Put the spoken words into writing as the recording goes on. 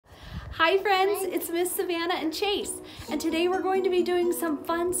Hi friends, it's Miss Savannah and Chase, and today we're going to be doing some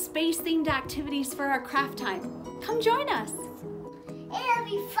fun space-themed activities for our craft time. Come join us. It'll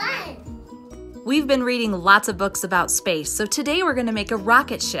be fun. We've been reading lots of books about space, so today we're going to make a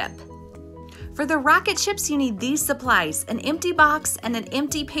rocket ship. For the rocket ships, you need these supplies: an empty box and an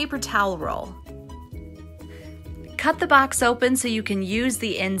empty paper towel roll. Cut the box open so you can use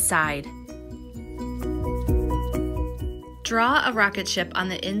the inside. Draw a rocket ship on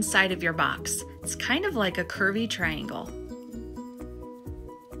the inside of your box. It's kind of like a curvy triangle.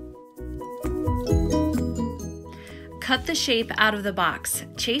 Cut the shape out of the box.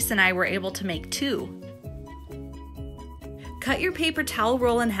 Chase and I were able to make two. Cut your paper towel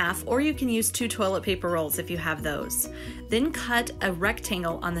roll in half, or you can use 2 toilet paper rolls if you have those. Then cut a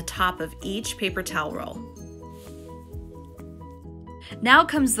rectangle on the top of each paper towel roll. Now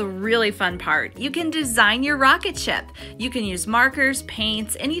comes the really fun part. You can design your rocket ship. You can use markers,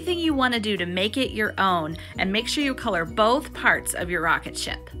 paints, anything you want to do to make it your own, and make sure you color both parts of your rocket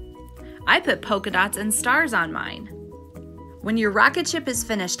ship. I put polka dots and stars on mine. When your rocket ship is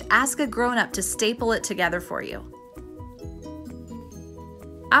finished, ask a grown-up to staple it together for you.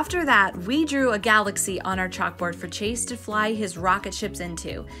 After that, we drew a galaxy on our chalkboard for Chase to fly his rocket ships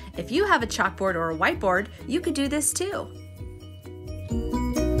into. If you have a chalkboard or a whiteboard, you could do this too.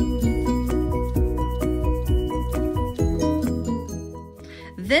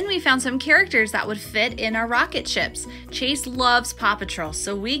 Then we found some characters that would fit in our rocket ships. Chase loves Paw Patrol,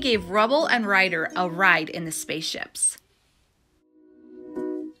 so we gave Rubble and Ryder a ride in the spaceships.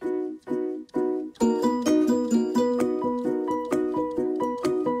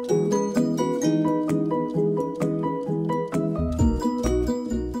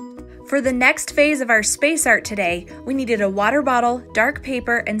 For the next phase of our space art today, we needed a water bottle, dark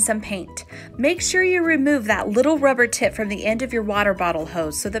paper, and some paint. Make sure you remove that little rubber tip from the end of your water bottle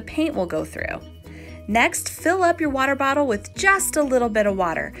hose so the paint will go through. Next, fill up your water bottle with just a little bit of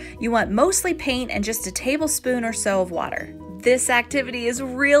water. You want mostly paint and just a tablespoon or so of water. This activity is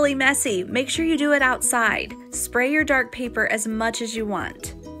really messy. Make sure you do it outside. Spray your dark paper as much as you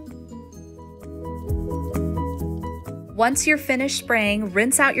want. Once you're finished spraying,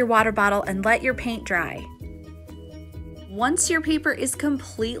 rinse out your water bottle and let your paint dry. Once your paper is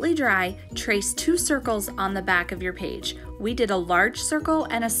completely dry, trace 2 circles on the back of your page. We did a large circle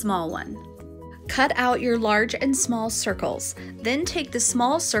and a small one. Cut out your large and small circles. Then take the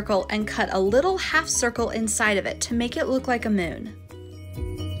small circle and cut a little half circle inside of it to make it look like a moon.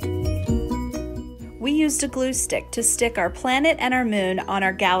 We used a glue stick to stick our planet and our moon on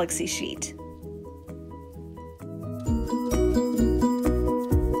our galaxy sheet.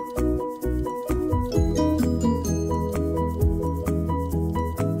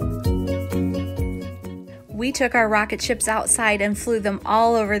 We took our rocket ships outside and flew them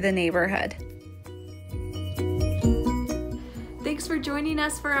all over the neighborhood. Thanks for joining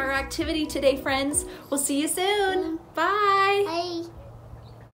us for our activity today, friends. We'll see you soon. Bye. Bye.